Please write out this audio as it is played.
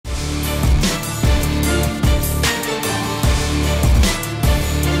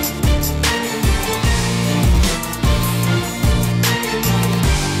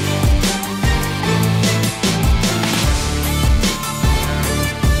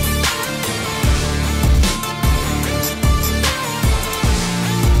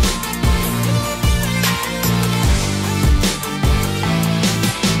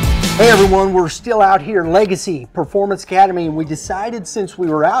Hey everyone, we're still out here, Legacy Performance Academy, and we decided since we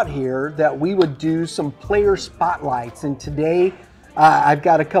were out here that we would do some player spotlights. And today I've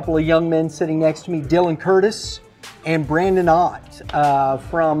got a couple of young men sitting next to me, Dylan Curtis and Brandon Ott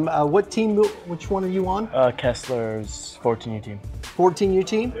from what team, which one are you on? Kessler's 14U team. 14U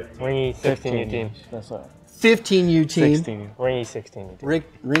team? Ringy 16U team. That's right. 15U team. 16. Ringy 16U team.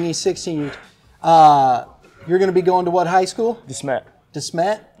 Ringy 16U. You're going to be going to what high school? DeSmet.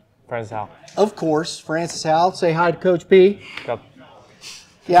 DeSmet? Francis Howell. Of course, Francis Howell. Say hi to Coach P. Yep.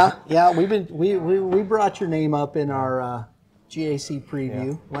 Yeah. We brought your name up in our GAC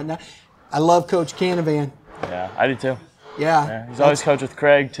preview. Whatnot. I love Coach Canavan. Yeah, I do too. Yeah. He's always coached with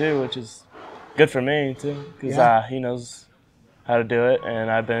Craig too, which is good for me too, because he knows how to do it, and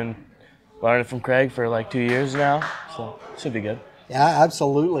I've been learning from Craig for like 2 years now, so it should be good. Yeah,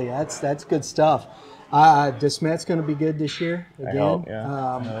 absolutely. That's good stuff. DeSmet's going to be good this year again. I hope,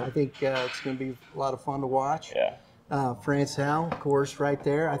 yeah. I think it's going to be a lot of fun to watch. Yeah. France Howell, of course, right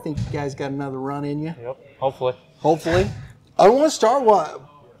there. I think you guys got another run in you. Yep. Hopefully. I want to start what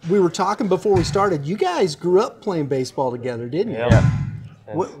we were talking before we started. You guys grew up playing baseball together, didn't you? Yep.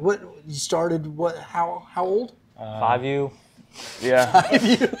 Yeah. What you started? What? How old? 5U. Yeah.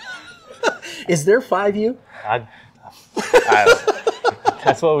 5U. Is there 5U?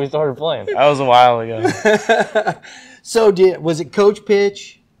 That's what we started playing. That was a while ago. So was it Coach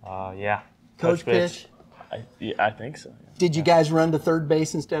Pitch? Yeah. Coach Pitch? I think so. Did you guys run to third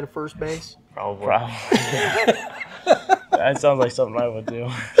base instead of first base? Probably. That sounds like something I would do.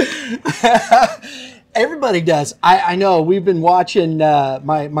 Everybody does. I know. We've been watching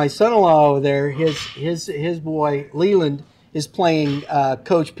my son-in-law over there. His boy Leland is playing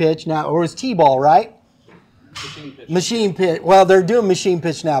Coach Pitch now, or is T-ball, right? Machine pitch. Well, they're doing machine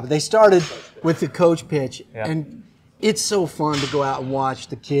pitch now, but they started with the Coach Pitch, and it's so fun to go out and watch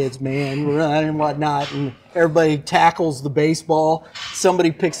the kids, man, run and whatnot, and everybody tackles the baseball.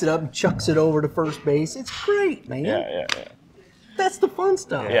 Somebody picks it up and chucks it over to first base. It's great, man. Yeah. That's the fun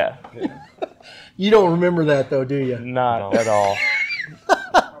stuff. Yeah. You don't remember that though, do you? Not at all.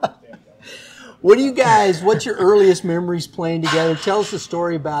 What's your earliest memories playing together? Tell us a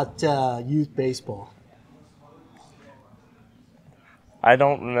story about youth baseball. I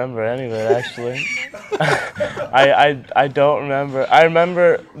don't remember any of it, actually. I don't remember. I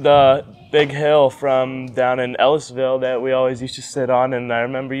remember the big hill from down in Ellisville that we always used to sit on, and I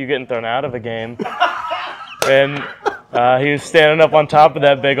remember you getting thrown out of a game. And he was standing up on top of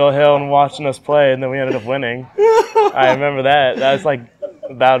that big old hill and watching us play, and then we ended up winning. I remember that. That's like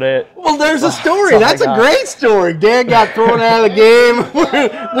about it. Well, there's a story. That's a great story. Dad got thrown out of the game.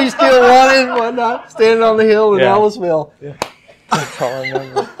 We still won it and whatnot, standing on the hill in Ellisville. Yeah. That's all I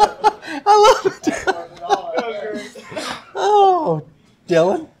remember. I love it. Oh,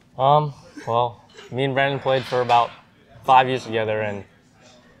 Dylan? Well, me and Brandon played for about 5 years together, and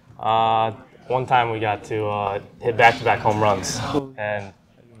one time we got to hit back-to-back home runs. And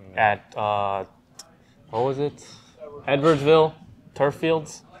at, what was it? Edwardsville Turf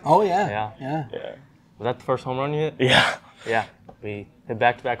Fields. Oh, yeah. Was that the first home run you hit? Yeah. Yeah. We hit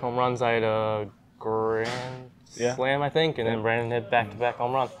back-to-back home runs. I had a grand slam, I think, and then Brandon hit back-to-back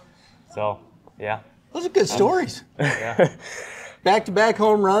home run. So, yeah. Those are good stories. Yeah. Back-to-back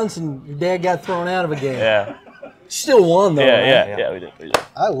home runs, and your dad got thrown out of a game. Yeah. Still won, though. Yeah, we did.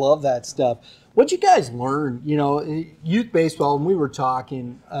 I love that stuff. What'd you guys learn? You know, youth baseball, and we were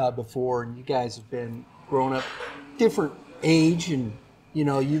talking before, and you guys have been growing up different age, and, you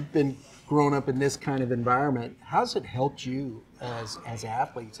know, you've been growing up in this kind of environment. How's it helped you as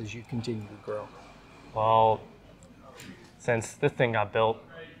athletes as you continue to grow? Well, since this thing got built,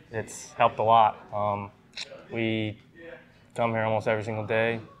 it's helped a lot. We come here almost every single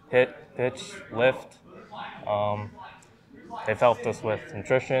day, hit, pitch, lift. They've helped us with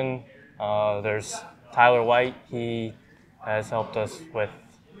nutrition. There's Tyler White. He has helped us with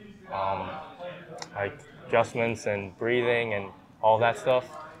like adjustments and breathing and all that stuff.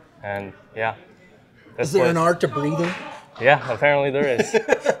 And yeah. Is there an art to breathing? Yeah, apparently there is.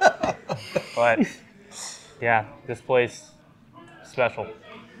 But yeah, this place is special.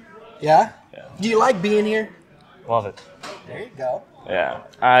 Yeah? Do you like being here? Love it. There you go. Yeah.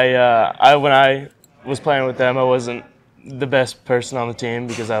 I when I was playing with them, I wasn't the best person on the team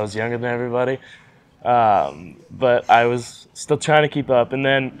because I was younger than everybody. But I was still trying to keep up. And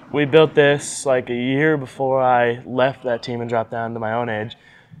then we built this like a year before I left that team and dropped down to my own age.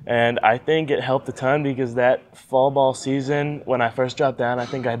 And I think it helped a ton because that fall ball season, when I first dropped down, I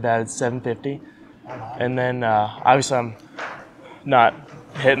think I batted .750. And then obviously I'm not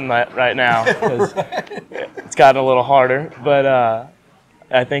hitting that right now because it's gotten a little harder. But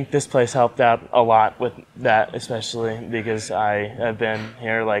I think this place helped out a lot with that, especially because I have been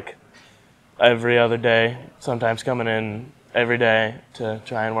here like every other day, sometimes coming in every day to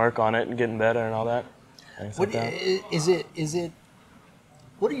try and work on it and getting better and all that. What is it?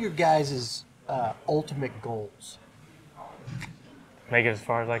 What are your guys' ultimate goals? Make it as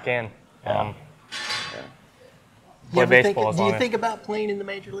far as I can. Yeah. Play baseball. Do you think about playing in the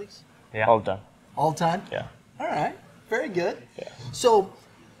major leagues? Yeah. All the time. All the time? Yeah. All right. Very good. Yeah. So,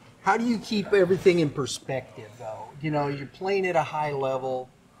 how do you keep everything in perspective, though? You know, you're playing at a high level.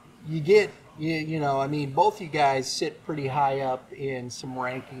 You know, I mean, both you guys sit pretty high up in some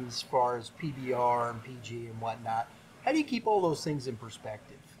rankings as far as PBR and PG and whatnot. How do you keep all those things in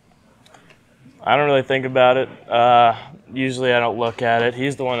perspective? I don't really think about it. Usually I don't look at it.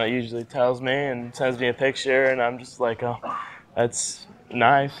 He's the one that usually tells me and sends me a picture, and I'm just like, oh, that's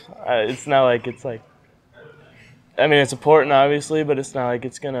nice. It's not like it's like, I mean, it's important, obviously, but it's not like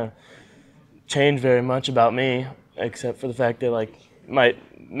it's going to change very much about me, except for the fact that, like, it might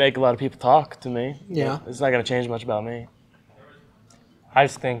make a lot of people talk to me. Yeah. It's not going to change much about me. I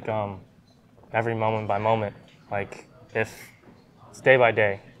just think every moment by moment, like if it's day by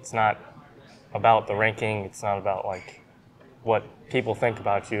day, it's not about the ranking, it's not about like what people think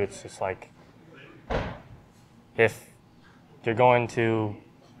about you, it's just like if you're going to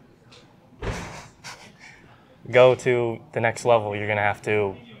go to the next level, you're going to have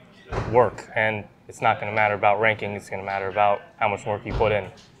to work, and it's not going to matter about ranking, it's going to matter about how much work you put in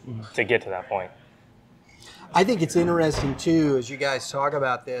to get to that point. I think it's interesting, too, as you guys talk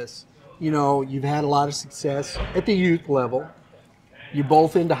about this. You know, you've had a lot of success at the youth level. You're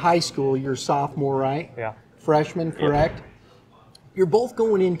both into high school. You're a sophomore, right? Yeah. Freshman, correct? Yep. You're both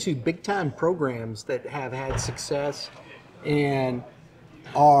going into big-time programs that have had success and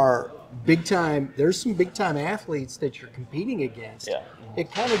are big-time. There's some big-time athletes that you're competing against. Yeah.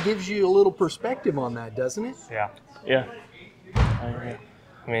 It kind of gives you a little perspective on that, doesn't it? Yeah. Yeah. I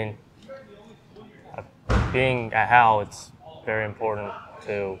mean, being at Hal, it's very important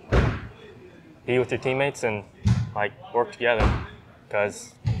to be with your teammates and like work together,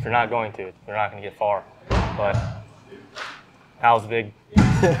 because if you're not going to, you're not going to get far. But Hal's big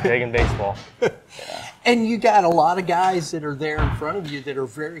in baseball. Yeah. And you got a lot of guys that are there in front of you that are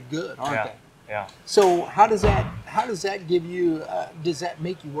very good, aren't they? Yeah. So how does that give you? Does that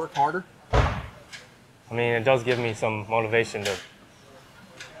make you work harder? I mean, it does give me some motivation to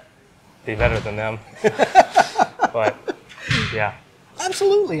be better than them. But yeah.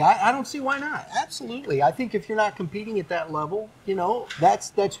 Absolutely. I don't see why not. Absolutely. I think if you're not competing at that level, you know,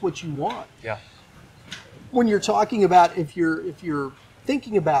 that's what you want. Yeah. When you're talking about if you're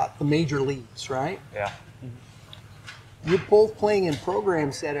thinking about the major leagues, right? Yeah. You're both playing in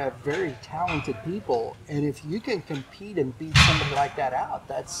programs that have very talented people, and if you can compete and beat somebody like that out,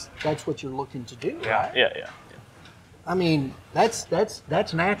 that's what you're looking to do, Yeah. right? Yeah. I mean, that's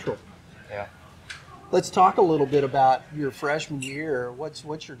natural. Yeah. Let's talk a little bit about your freshman year.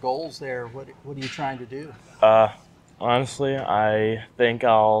 What's your goals there? What are you trying to do? Honestly, I think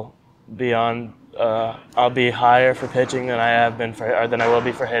I'll be higher for pitching than I have been than I will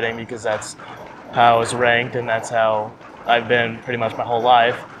be for hitting, because that's how I was ranked and that's how I've been pretty much my whole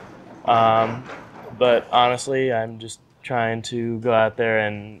life. But honestly, I'm just trying to go out there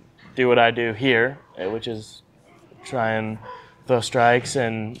and do what I do here, which is try and throw strikes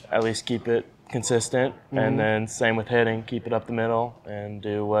and at least keep it consistent. Mm-hmm. And then same with hitting, keep it up the middle and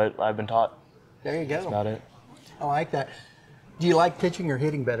do what I've been taught. There you go. That's about it. I like that. Do you like pitching or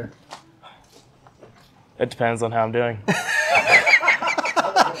hitting better? It depends on how I'm doing.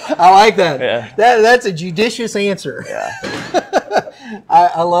 I like that. Yeah. That's a judicious answer. Yeah.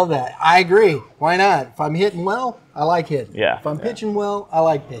 I love that. I agree. Why not? If I'm hitting well, I like hitting. Yeah. If I'm pitching well, I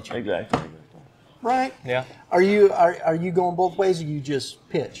like pitching. Exactly. Right? Yeah. Are you going both ways, or you just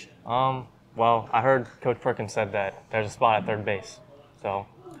pitch? Well, I heard Coach Perkins said that there's a spot at third base. So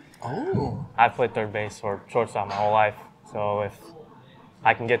I've played third base or shortstop my whole life. So if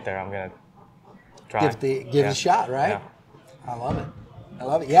I can get there, I'm going to try. Give it a shot, right? Yeah. I love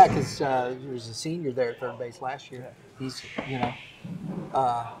it. Yeah, because there was a senior there at third base last year. He's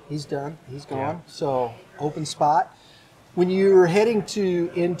done. He's gone. Yeah. So open spot. When you're heading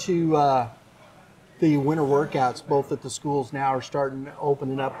into the winter workouts, both at the schools now are starting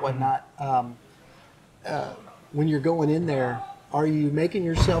opening up, whatnot. When you're going in there, are you making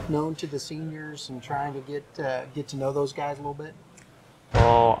yourself known to the seniors and trying to get to know those guys a little bit?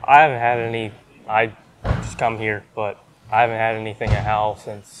 Well, I haven't had any. I just come here, but I haven't had anything at Hal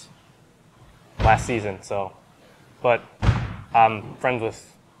since last season. So, but I'm friends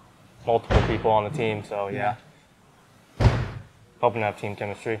with multiple people on the team. So yeah. hoping to have team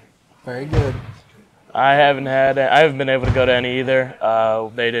chemistry. Very good. I haven't been able to go to any either.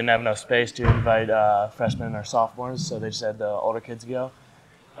 They didn't have enough space to invite freshmen or sophomores, so they just had the older kids go.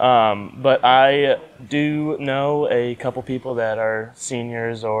 But I do know a couple people that are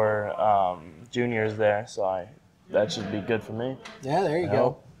seniors or juniors there, so that should be good for me. Yeah, there you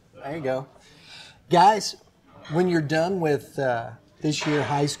go. There you go. Guys, when you're done with this year,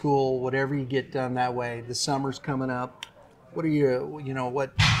 high school, whatever you get done that way, the summer's coming up. What are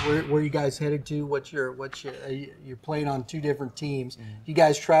where are you guys headed to? You're playing on 2 different teams. You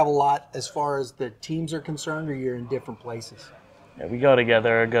guys travel a lot as far as the teams are concerned, or you're in different places? Yeah, we go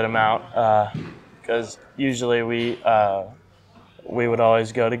together a good amount because usually we would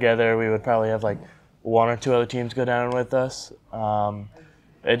always go together. We would probably have like 1 or 2 other teams go down with us.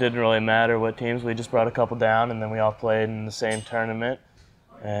 It didn't really matter what teams. We just brought a couple down, and then we all played in the same tournament.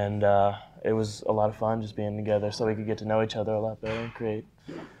 And it was a lot of fun just being together so we could get to know each other a lot better and create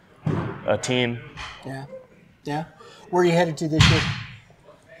a team. Yeah. Yeah. Where are you headed to this year?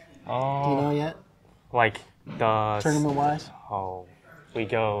 Do you know yet? Like the Tournament-wise? Oh, we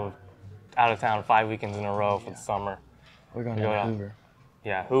go out of town 5 weekends in a row for the summer. We're going to Hoover.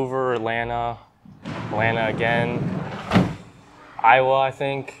 Yeah, Hoover, Atlanta again, Iowa, I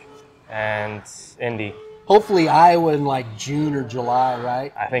think, and Indy. Hopefully Iowa in like June or July,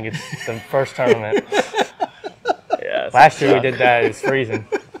 right? I think it's the first tournament. Yeah. Last year we did that. It's freezing.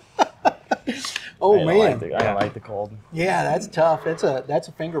 Oh, I man. don't like the cold. Yeah, that's tough. That's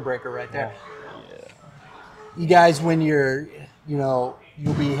a finger breaker right there. Yeah. You guys, when you'll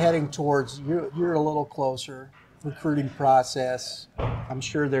be heading towards, you're a little closer, recruiting process. I'm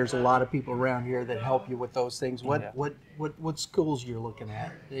sure there's a lot of people around here that help you with those things. What schools you're looking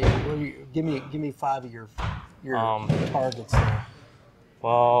at? Give me 5 of your targets there.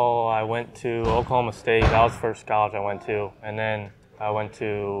 Well, I went to Oklahoma State. That was the first college I went to, and then I went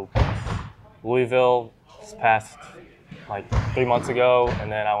to Louisville this past like 3 months ago,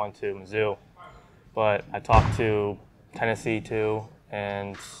 and then I went to Mizzou. But I talked to Tennessee too,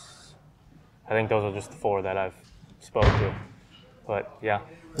 and I think those are just the 4 that I've spoke to. But yeah.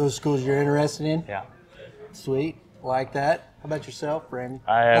 Those schools you're interested in? Yeah. Sweet. Like that. How about yourself, Brandon?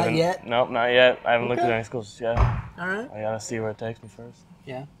 I haven't. Not yet? Nope, not yet. I haven't looked at any schools yet. All right. I gotta see where it takes me first.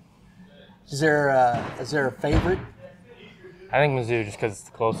 Yeah. Is there a favorite? I think Mizzou just because it's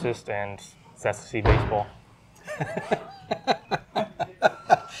the closest and it's SEC baseball.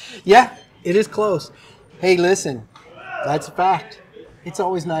 Yeah, it is close. Hey, listen, that's a fact. It's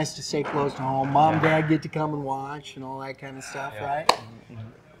always nice to stay close to home. Mom, Dad get to come and watch and all that kind of stuff, right? Mm-hmm.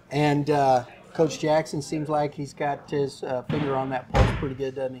 And Coach Jackson seems like he's got his finger on that pulse pretty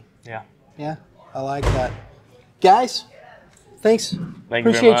good, doesn't he? Yeah. Yeah, I like that. Guys, thanks. Thank you very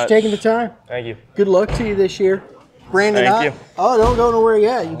Appreciate much. you taking the time. Thank you. Good luck to you this year. Brandon, Thank you. Oh, don't go nowhere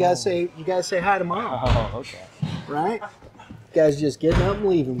yet. You guys say hi to Mom. Oh, okay. Right? You guys just getting up and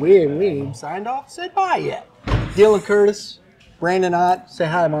leaving. We ain't even signed off, said bye yet. Dylan Curtis, Brandon Ott, say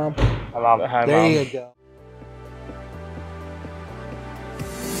hi, Mom. Hi, There Mom. you go.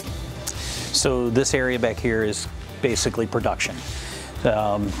 So this area back here is basically production.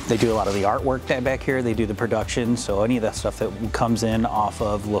 They do a lot of the artwork back here. They do the production. So any of that stuff that comes in off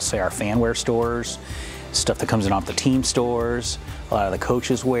of, let's say, our fanware stores, stuff that comes in off the team stores, a lot of the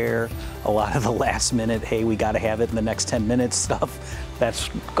coaches wear, a lot of the last minute, hey, we got to have it in the next 10 minutes stuff. That's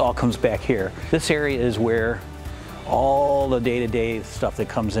all comes back here. This area is where all the day-to-day stuff that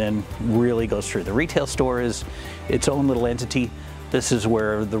comes in really goes through. The retail store is its own little entity. This is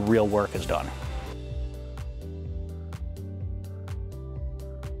where the real work is done.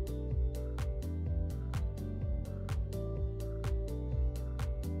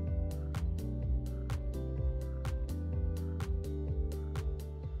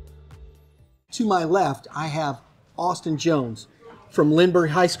 To my left, I have Austin Jones from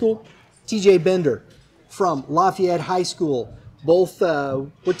Lindbergh High School, TJ Bender from Lafayette High School. Both,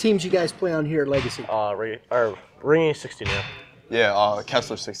 what teams you guys play on here at Legacy? Ringing 16U. Yeah,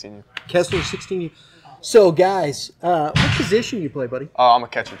 Kessler 16U. Kessler 16U. So, guys, what position you play, buddy? I'm a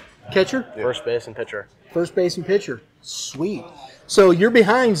catcher. Catcher? Yeah. First base and pitcher. First base and pitcher. Sweet. So you're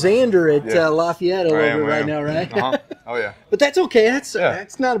behind Xander at Lafayette a little bit right now, right? Uh-huh. Oh, yeah. But that's okay.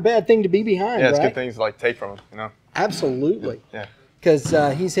 That's not a bad thing to be behind, Yeah, it's right? good things to take from him, you know? Absolutely. Yeah.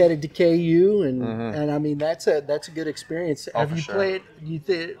 Because he's headed to KU, and I mean that's a good experience. Have you sure. played?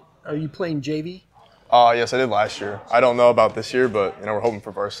 Are you playing JV? Yes, I did last year. I don't know about this year, but we're hoping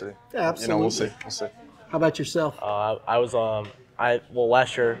for varsity. Absolutely. We'll see. How about yourself? I was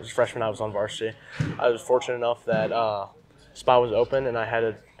last year as a freshman I was on varsity. I was fortunate enough that spot was open and I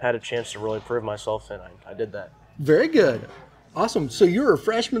had a chance to really prove myself, and I did that. Very good. Awesome. So you're a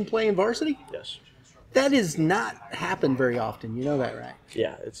freshman playing varsity? Yes. That has not happened very often. You know that, right?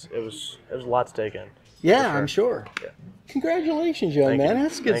 Yeah, it was a lot to take in. Yeah, sure. I'm sure. Yeah. Congratulations, young Thank man. you.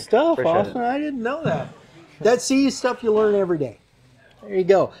 That's good Thank you. stuff, Appreciate Austin. it. I didn't know that. That's stuff you learn every day. There you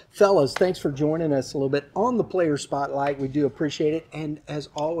go. Fellas, thanks for joining us a little bit on the Player Spotlight. We do appreciate it. And as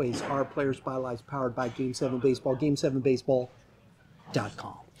always, our Player Spotlight is powered by Game 7 Baseball,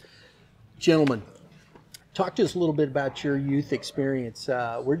 game7baseball.com. Gentlemen, talk to us a little bit about your youth experience.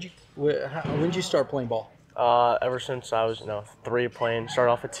 When did you start playing ball? Ever since I was 3, playing,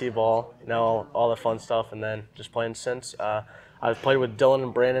 started off with t-ball, all the fun stuff, and then just playing since. I've played with Dylan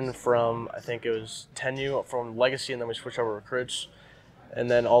and Brandon from, I think it was 10U from Legacy, and then we switched over to recruits, and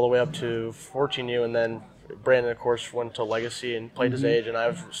then all the way up to 14U, and then Brandon, of course, went to Legacy and played his age, and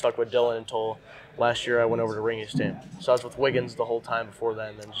I've stuck with Dylan until last year I went over to Ringy's team. So I was with Wiggins the whole time before then,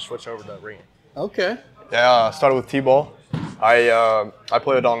 and then just switched over to Ringy. Okay. Yeah, I started with t-ball. I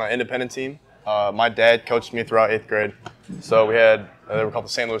played on an independent team. My dad coached me throughout 8th grade. So we had, they were called the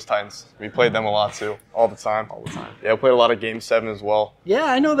St. Louis Titans. We played them a lot too, all the time. Yeah, we played a lot of Game 7 as well. Yeah,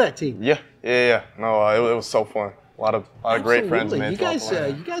 I know that team. Yeah. No, it was so fun. A lot of great friends made. You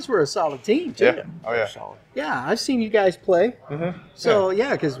guys were a solid team too. Yeah. Oh yeah. Yeah, I've seen you guys play. So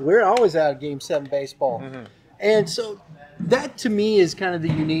yeah, because we're always out of Game 7 baseball, and so that to me is kind of the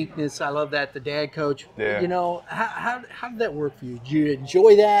uniqueness. I love that the dad coach. Yeah. How did that work for you? Did you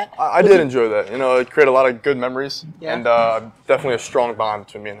enjoy that? I did enjoy that. It created a lot of good memories, Yeah. and definitely a strong bond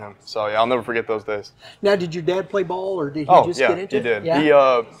between me and him. So yeah, I'll never forget those days. Now, did your dad play ball, or did he just get into he did. it?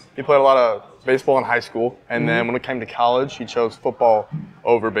 Yeah. He played a lot of baseball in high school, and then when it came to college, he chose football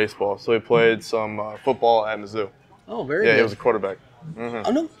over baseball. So he played some football at Mizzou. Oh, very Yeah, good. he was a quarterback.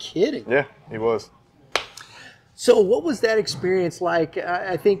 Oh, no kidding. Yeah, he was. So what was that experience like?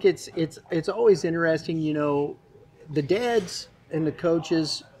 I think it's always interesting, the dads and the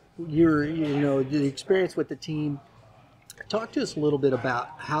coaches, the experience with the team. Talk to us a little bit about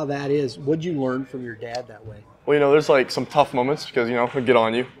how that is. What'd you learn from your dad that way? Well, there's like some tough moments because, he'll get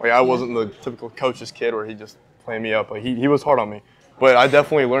on you. Like I wasn't the typical coach's kid where he just played me up. Like he was hard on me. But I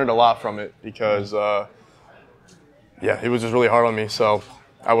definitely learned a lot from it because, he was just really hard on me. So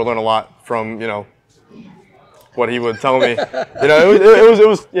I would learn a lot from, what he would tell me.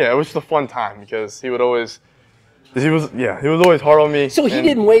 It was just a fun time because he was always hard on me. So he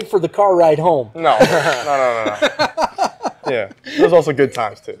didn't wait for the car ride home. No. Yeah, it was also good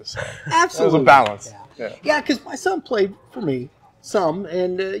times too. So Absolutely. it was a balance. Yeah, because my son played for me some,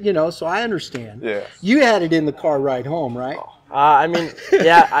 and so I understand. Yeah. You had it in the car ride home, right?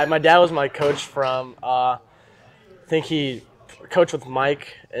 My dad was my coach from. I think he coached with Mike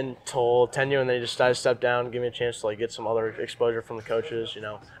until 10U, and then he just decided to step down, give me a chance to get some other exposure from the coaches.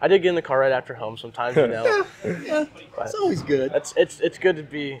 I did get in the car right after home sometimes. Yeah, it's always good. It's good to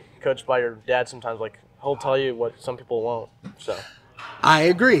be coached by your dad sometimes. He'll tell you what some people won't. So. I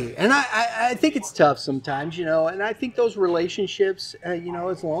agree, and I think it's tough sometimes, and I think those relationships,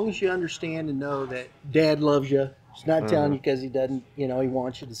 as long as you understand and know that Dad loves you, he's not telling you because he doesn't, he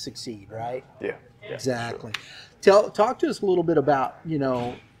wants you to succeed, right? Yeah. Exactly. Talk to us a little bit about,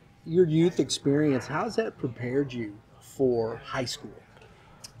 your youth experience. How's that prepared you for high school?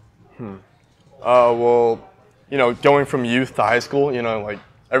 Going from youth to high school,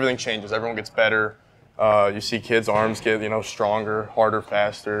 everything changes. Everyone gets better. You see kids' arms get, stronger, harder,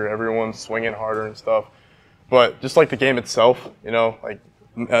 faster. Everyone's swinging harder and stuff. But just like the game itself, in your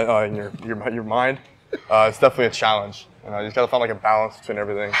mind, it's definitely a challenge. You just got to find a balance between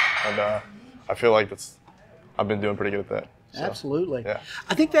everything. And I feel like I've been doing pretty good at that. So, Absolutely. Yeah.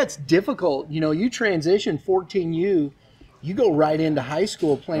 I think that's difficult. You transition 14U, you go right into high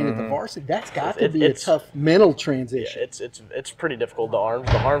school playing at the varsity. That's got to be a tough mental transition. Yeah, it's pretty difficult. The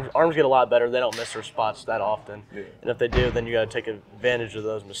arms get a lot better. They don't miss their spots that often, and if they do, then you got to take advantage of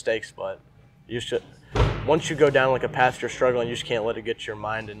those mistakes. But you should, once you go down a path you're struggling, you just can't let it get to your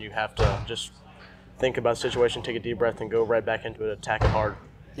mind, and you have to just think about the situation, take a deep breath, and go right back into it, attack it hard.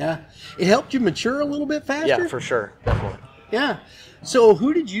 Yeah, it helped you mature a little bit faster. Yeah, for sure, definitely. Yeah. So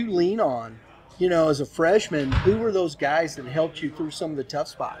who did you lean on? As a freshman, who were those guys that helped you through some of the tough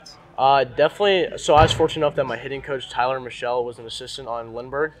spots? Definitely. So I was fortunate enough that my hitting coach, Tyler Michelle, was an assistant on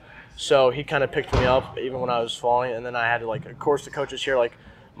Lindbergh. So he kind of picked me up even when I was falling. And then I had to, of course, the coaches here,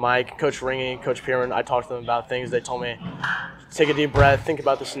 Mike, Coach Ringy, Coach Pierman, I talked to them about things. They told me, take a deep breath, think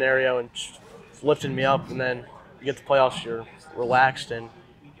about the scenario, and lifted me up. And then you get the playoffs, you're relaxed and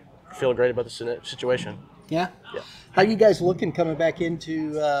feel great about the situation. Yeah? How are you guys looking coming back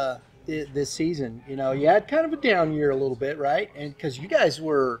into this season? You had kind of a down year a little bit, right? And because you guys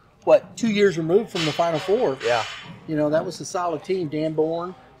were what, 2 years removed from the Final Four. Yeah. You know, that was a solid team. Dan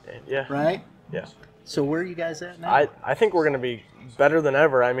Bourne, Yeah. right? Yeah. So where are you guys at now? I think we're going to be better than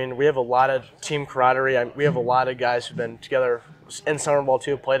ever. I mean, we have a lot of team camaraderie. We have a lot of guys who've been together in summer ball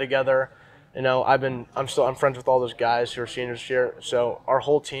too, play together. You know, I'm friends with all those guys who are seniors here. So our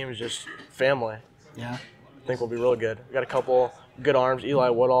whole team is just family. Yeah. I think we'll be real good. We got a couple good arms. Eli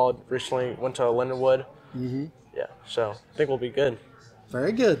Woodall recently went to Lindenwood. Mm-hmm. Yeah, so I think we'll be good.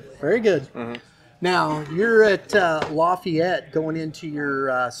 Very good. Very good. Mm-hmm. Now, you're at Lafayette going into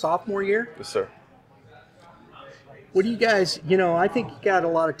your sophomore year. Yes, sir. What do you guys, I think you got a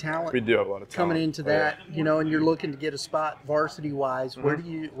lot of talent. We do have a lot of talent. Coming into that, and you're looking to get a spot varsity-wise.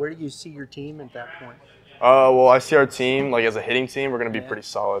 Mm-hmm. Where do you see your team at that point? Well, I see our team, like as a hitting team, we're going to be pretty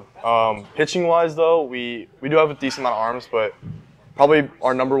solid. Pitching-wise, though, we do have a decent amount of arms, but probably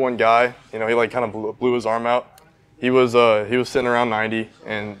our number one guy, he like kind of blew his arm out. He was sitting around 90,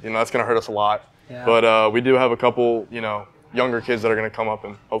 and that's going to hurt us a lot. Yeah. But we do have a couple, younger kids that are going to come up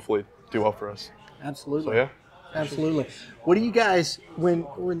and hopefully do well for us. Absolutely. So yeah. Absolutely. What do you guys,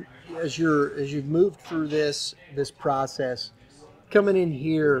 when as you've moved through this process, coming in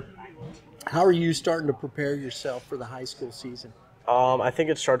here, how are you starting to prepare yourself for the high school season? I think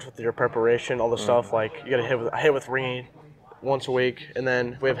it starts with your preparation, all the stuff like you got to hit with Ringy once a week, and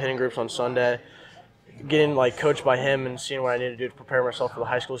then we have hitting groups on Sunday. Getting coached by him and seeing what I need to do to prepare myself for the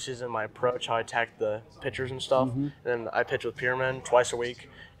high school season, my approach, how I attack the pitchers and stuff. Mm-hmm. And then I pitch with Pierman twice a week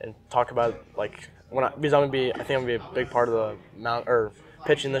and talk about because I think I'm gonna be a big part of the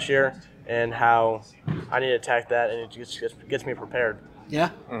pitching this year and how I need to attack that, and it just gets me prepared. Yeah.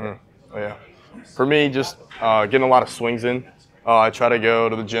 Mm-hmm. Oh, yeah. For me, just getting a lot of swings in. I try to go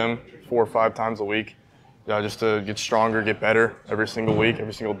to the gym 4 or 5 times a week, just to get stronger, get better every single week,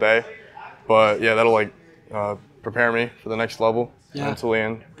 every single day. But yeah, that'll prepare me for the next level, mentally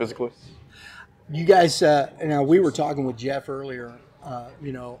and physically. You guys, now we were talking with Jeff earlier,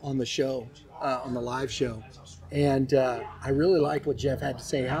 on the show, on the live show, and I really like what Jeff had to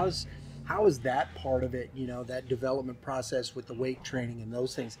say. How is that part of it? That development process with the weight training and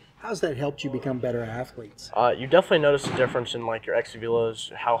those things. How's that helped you become better athletes? You definitely notice a difference in your exit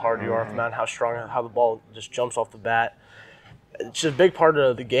velos, how hard you are from that, how strong, how the ball just jumps off the bat. It's just a big part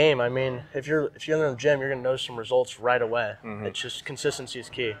of the game. I mean, if you're in the gym, you're gonna notice some results right away. Mm-hmm. It's just consistency is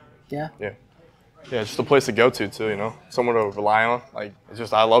key. Yeah. Yeah. Yeah, it's just a place to go to too. Someone to rely on. It's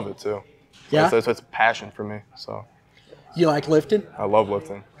just I love it too. Yeah. It's a passion for me. So. You like lifting? I love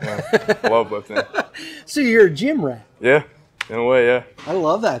lifting. Yeah, I love lifting. So you're a gym rat. Yeah, in a way, yeah. I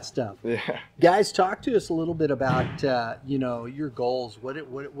love that stuff. Yeah. Guys, talk to us a little bit about your goals. What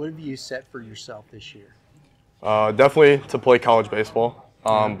have you set for yourself this year? Definitely to play college baseball.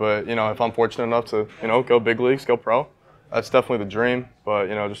 But if I'm fortunate enough to go big leagues, go pro, that's definitely the dream. But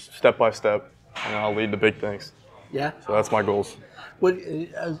just step by step, I'll lead the big things. Yeah. So that's my goals. What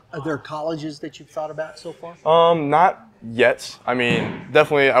are there colleges that you've thought about so far? Not yet. I mean,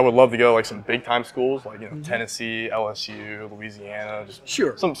 definitely I would love to go some big time schools Tennessee, LSU, Louisiana, just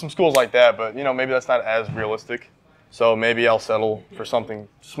sure. Some schools like that. But maybe that's not as realistic. So maybe I'll settle for something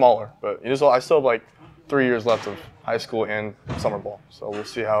smaller. But I still have 3 years left of high school and summer ball. So we'll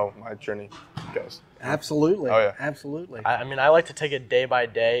see how my journey goes. Absolutely. Oh, yeah. Absolutely. I mean, I like to take it day by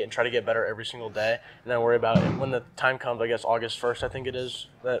day and try to get better every single day, and then worry about it when the time comes. I guess August 1st, I think it is,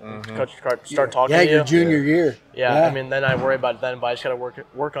 that coach start talking to you. Yeah, your junior year. Yeah, I mean, then I worry about it then, but I just got to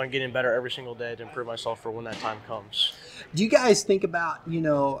work on getting better every single day to improve myself for when that time comes. Do you guys think about,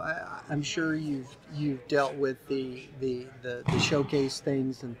 I'm sure you've dealt with the showcase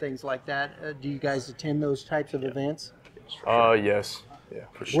things and things like that. Do you guys attend those types of events? Yes. Yeah,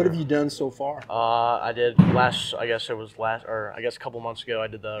 for sure. What have you done so far? I did a couple months ago, I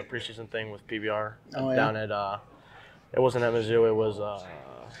did the preseason thing with PBR down at, it wasn't at Mizzou, it was, I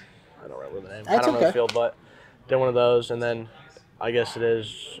don't remember the name. I don't know the field, but did one of those, and then I guess it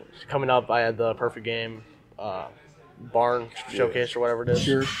is coming up, I had the perfect game, barn showcase or whatever it is.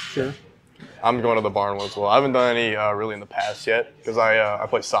 Sure. I'm going to the barn one as well. I haven't done any really in the past yet because I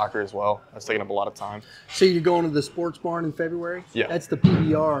play soccer as well. That's taking up a lot of time. So you're going to the sports barn in February? Yeah. That's the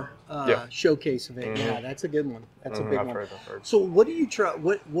PBR showcase event. Mm-hmm. Yeah, that's a good one. That's a big one. I've heard. So what do you try?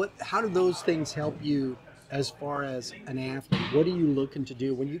 How do those things help you as far as an athlete? What are you looking to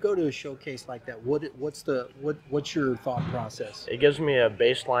do when you go to a showcase like that? What's your thought process? It gives me a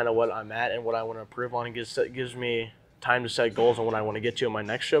baseline of what I'm at and what I want to improve on. It gives me time to set goals on what I want to get to in my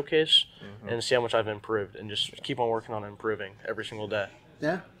next showcase and see how much I've improved and just keep on working on improving every single day.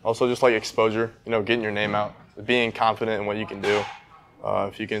 Yeah. Also just exposure, getting your name out, being confident in what you can do.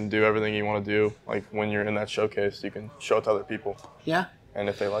 If you can do everything you want to do, when you're in that showcase, you can show it to other people. Yeah. and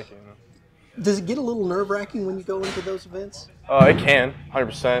if they like it. Does it get a little nerve-wracking when you go into those events? It can,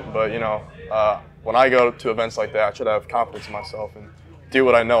 100%, but when I go to events like that, I should have confidence in myself and do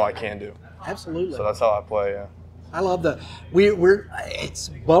what I know I can do. Absolutely. So that's how I play, yeah. I love the it's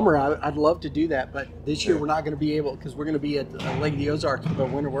a bummer. I'd love to do that, but this year we're not going to be able because we're going to be at Lake of the Ozarks for the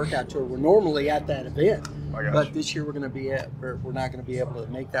winter workout tour. We're normally at that event, but this year we're not going to be able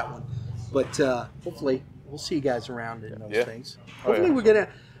to make that one. But hopefully we'll see you guys around in those things. Hopefully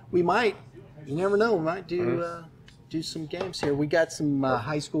we might. You never know. We might do some games here. We got some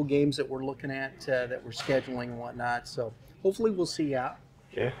high school games that we're looking at that we're scheduling and whatnot. So hopefully we'll see you out.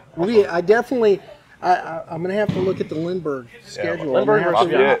 Yeah. I'm gonna have to look at the Lindbergh schedule. Lindbergh versus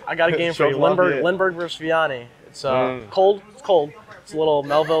Vianney. I got a game for you. Lindbergh versus Vianney. It's cold. It's cold. It's a little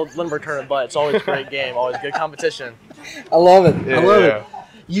Melville Lindbergh tournament, but it's always a great game. Always good competition. I love it. I love it.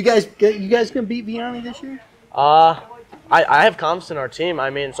 You guys gonna beat Vianney this year? I have confidence in our team. I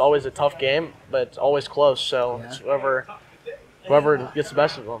mean, it's always a tough game, but it's always close. So it's whoever gets the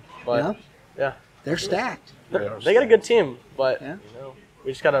best of them. But yeah. They're stacked. They got a good team, but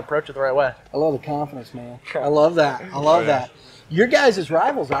we just got to approach it the right way. I love the confidence, man. I love that. I love that. Your guys'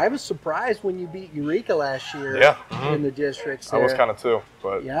 rivals. I was surprised when you beat Eureka last year in the districts. I was kind of too,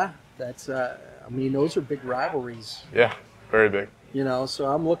 but that's. I mean, those are big rivalries. Yeah, very big. So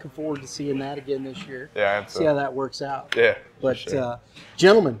I'm looking forward to seeing that again this year. Yeah, I am too. See how that works out. Yeah, but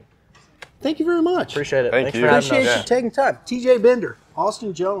gentlemen, thank you very much. Appreciate it. Thanks for having us. Appreciate you taking time. TJ Bender,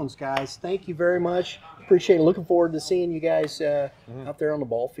 Austin Jones, guys. Thank you very much. Appreciate it. Looking forward to seeing you guys out there on the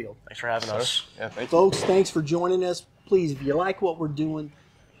ball field. Thanks for having us. Yeah, thank you. Folks, thanks for joining us. Please, if you like what we're doing,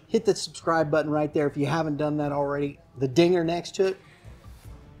 hit the subscribe button right there if you haven't done that already. The dinger next to it.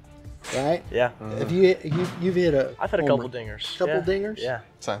 Right? Yeah. Have you've hit a I've had a couple dingers. Couple dingers? Yeah.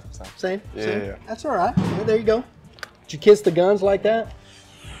 Same? Yeah. That's all right. Yeah, there you go. Did you kiss the guns like that?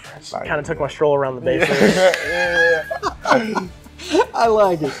 Kind of took my stroll around the bases. I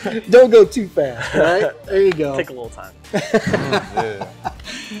like it. Don't go too fast, right? There you go. Take a little time.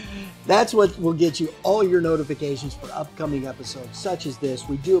 That's what will get you all your notifications for upcoming episodes such as this.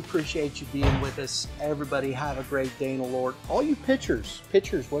 We do appreciate you being with us. Everybody have a great day in the Lord. All you pitchers, what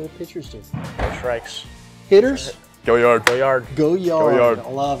do pitchers do? Strikes. Hitters? Go yard. Go yard. Go yard. Go yard. I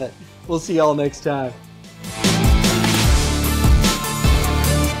love it. We'll see y'all next time.